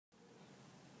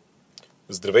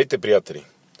Здравейте, приятели!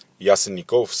 Ясен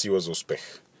Николов, сила за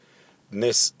успех.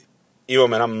 Днес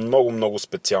имам една много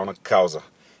специална кауза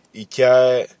и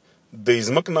тя е да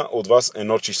измъкна от вас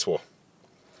едно число.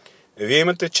 Вие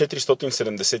имате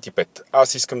 475.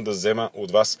 Аз искам да взема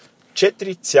от вас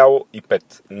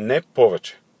 4,5. Не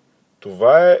повече.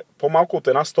 Това е по-малко от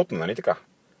една стотна, нали така?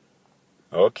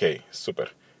 Окей,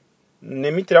 супер.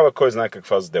 Не ми трябва кой знае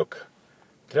каква сделка.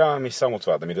 Трябва ми само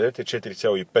това, да ми дадете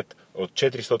 4,5 от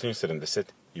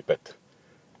 475.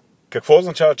 Какво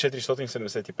означава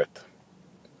 475?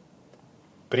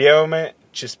 Приемаме,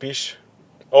 че спиш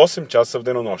 8 часа в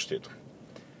денонощието.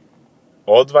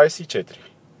 От 24.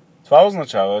 Това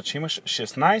означава, че имаш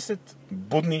 16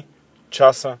 будни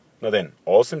часа на ден.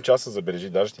 8 часа, забележи,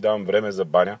 даже ти давам време за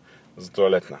баня, за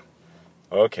тоалетна.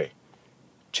 Окей.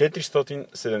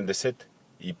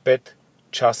 475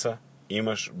 часа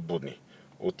имаш будни.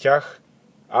 От тях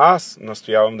аз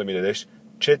настоявам да ми дадеш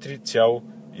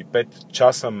 4,5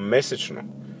 часа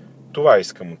месечно. Това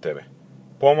искам от тебе.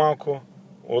 По-малко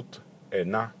от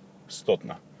една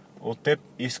стотна. От теб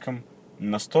искам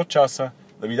на 100 часа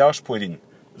да ми даваш по един.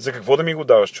 За какво да ми го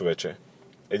даваш, човече?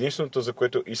 Единственото, за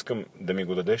което искам да ми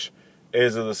го дадеш, е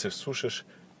за да се вслушаш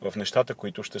в нещата,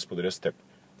 които ще споделя с теб.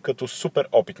 Като супер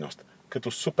опитност,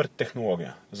 като супер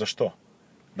технология. Защо?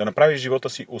 Да направиш живота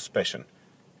си успешен.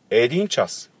 Един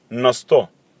час на 100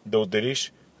 да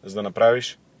отделиш, за да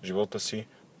направиш живота си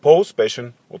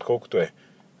по-успешен, отколкото е.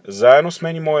 Заедно с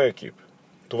мен и моя екип.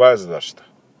 Това е задачата.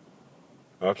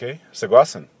 Окей?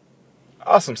 Съгласен?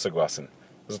 Аз съм съгласен.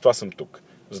 Затова съм тук.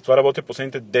 Затова работя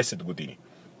последните 10 години.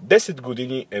 10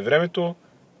 години е времето,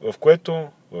 в което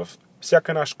в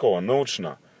всяка една школа,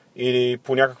 научна или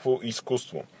по някакво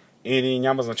изкуство, или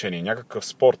няма значение, някакъв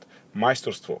спорт,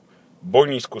 майсторство,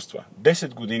 бойни изкуства.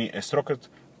 10 години е срокът,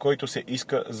 който се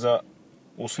иска за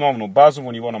основно,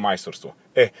 базово ниво на майсторство.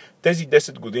 Тези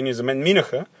 10 години за мен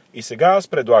минаха и сега аз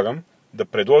предлагам да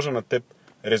предложа на теб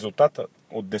резултата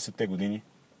от 10 години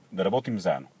да работим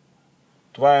заедно.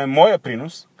 Това е моя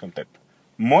принос към теб.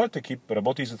 Моят екип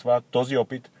работи за това този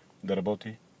опит да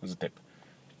работи за теб.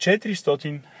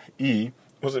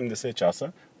 480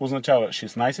 часа означава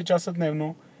 16 часа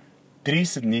дневно,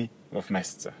 30 дни в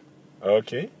месеца.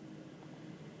 Окей?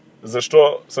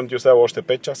 Защо съм ти оставил още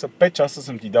 5 часа? 5 часа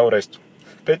съм ти дал ресто.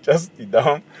 5 часа ти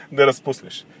давам да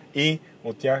разпуснеш. И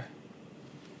от тях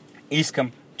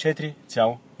искам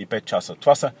 4,5 часа.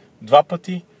 Това са 2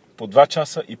 пъти по 2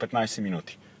 часа и 15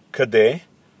 минути. Къде е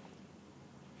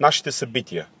нашите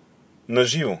събития?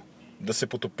 Наживо да се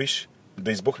потопиш,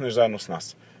 да избухнеш заедно с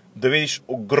нас. Да видиш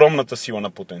огромната сила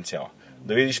на потенциала.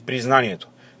 Да видиш признанието.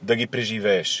 Да ги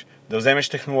преживееш. Да вземеш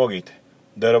технологиите.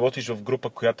 Да работиш в група,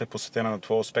 която е посветена на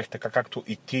твоя успех, така както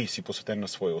и ти си посветен на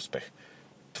своя успех.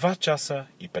 2 часа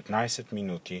и 15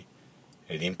 минути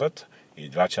един път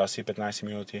и 2 часа и 15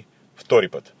 минути втори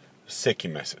път. Всеки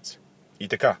месец. И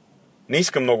така. Не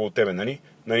искам много от тебе, нали?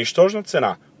 На нищожна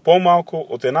цена. По-малко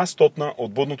от една стотна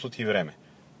от будното ти време.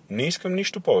 Не искам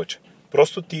нищо повече.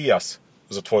 Просто ти и аз.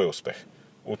 За твоя успех.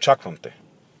 Очаквам те.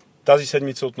 Тази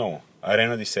седмица отново.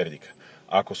 Арена ди Сердика.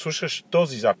 Ако слушаш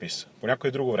този запис по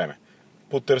някое друго време,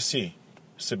 потърси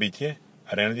събитие,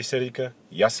 Арена ди Сердика,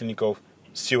 Ясен Николов,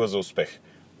 сила за успех.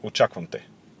 Очаквам те.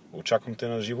 Очаквам те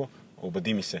на живо.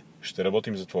 Обади ми се. Ще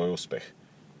работим за твоя успех.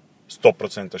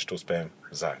 100% ще успеем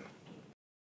заедно.